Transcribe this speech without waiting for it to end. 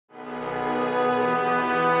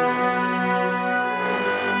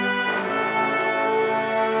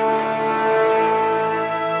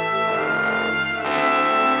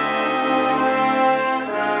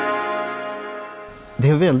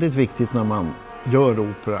är väldigt viktigt när man gör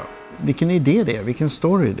opera. Vilken idé det är, vilken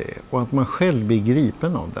story det är och att man själv blir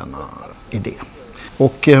gripen av denna idé.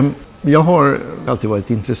 Och jag har alltid varit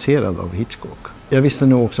intresserad av Hitchcock. Jag visste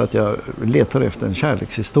nog också att jag letade efter en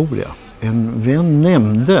kärlekshistoria. En vän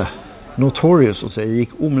nämnde Notorious och så jag gick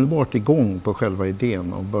omedelbart igång på själva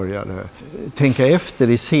idén och började tänka efter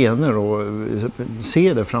i scener och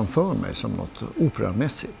se det framför mig som något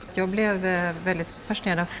operamässigt. Jag blev väldigt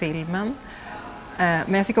fascinerad av filmen,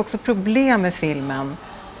 men jag fick också problem med filmen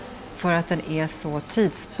för att den är så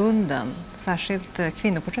tidsbunden. Särskilt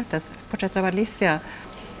kvinnoporträttet, porträttet av Alicia.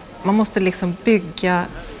 Man måste liksom bygga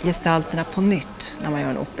gestalterna på nytt när man gör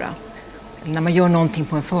en opera. Eller när man gör någonting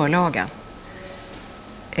på en förlaga.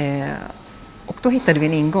 Och då hittade vi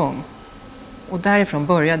en ingång. Och därifrån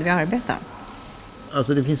började vi arbeta.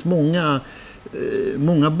 Alltså det finns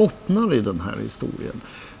många bottnar i den här historien.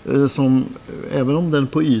 Som, även om den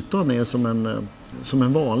på ytan är som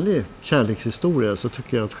en vanlig kärlekshistoria så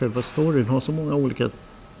tycker jag att själva storyn har så många olika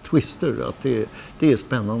twister att det är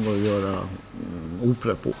spännande att göra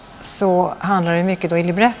opera på. Så handlar det mycket då i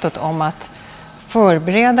librettot om att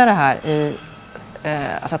förbereda det här i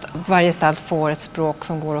alltså att varje gestalt får ett språk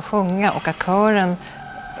som går att sjunga och att körens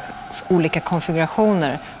olika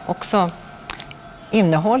konfigurationer också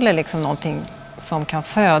innehåller liksom någonting som kan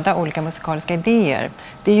föda olika musikaliska idéer.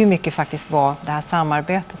 Det är ju mycket faktiskt vad det här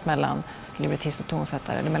samarbetet mellan librettist och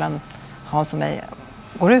tonsättare eller mellan Hans och mig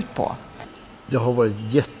går ut på. Det har varit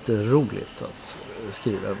jätteroligt att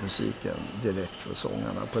skriva musiken direkt för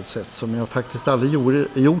sångarna på ett sätt som jag faktiskt aldrig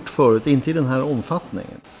gjort förut, inte i den här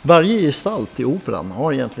omfattningen. Varje gestalt i operan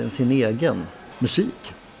har egentligen sin egen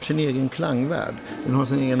musik, sin egen klangvärld. Den har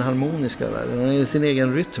sin egen harmoniska värld, den har sin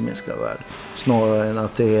egen rytmiska värld. Snarare än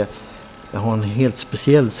att jag har en helt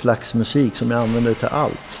speciell slags musik som jag använder till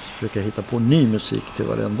allt. Jag försöker hitta på ny musik till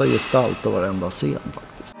varenda gestalt och varenda scen faktiskt.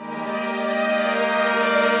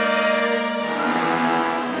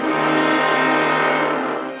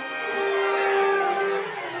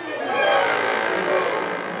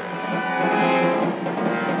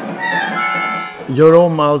 Gör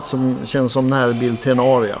om allt som känns som närbild till en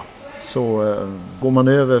aria så går man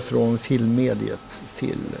över från filmmediet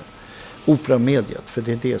till operamediet, för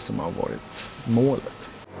det är det som har varit målet.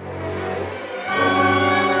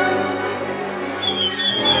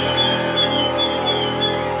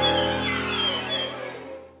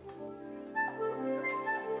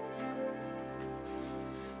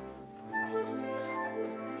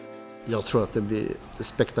 Jag tror att det blir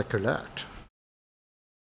spektakulärt.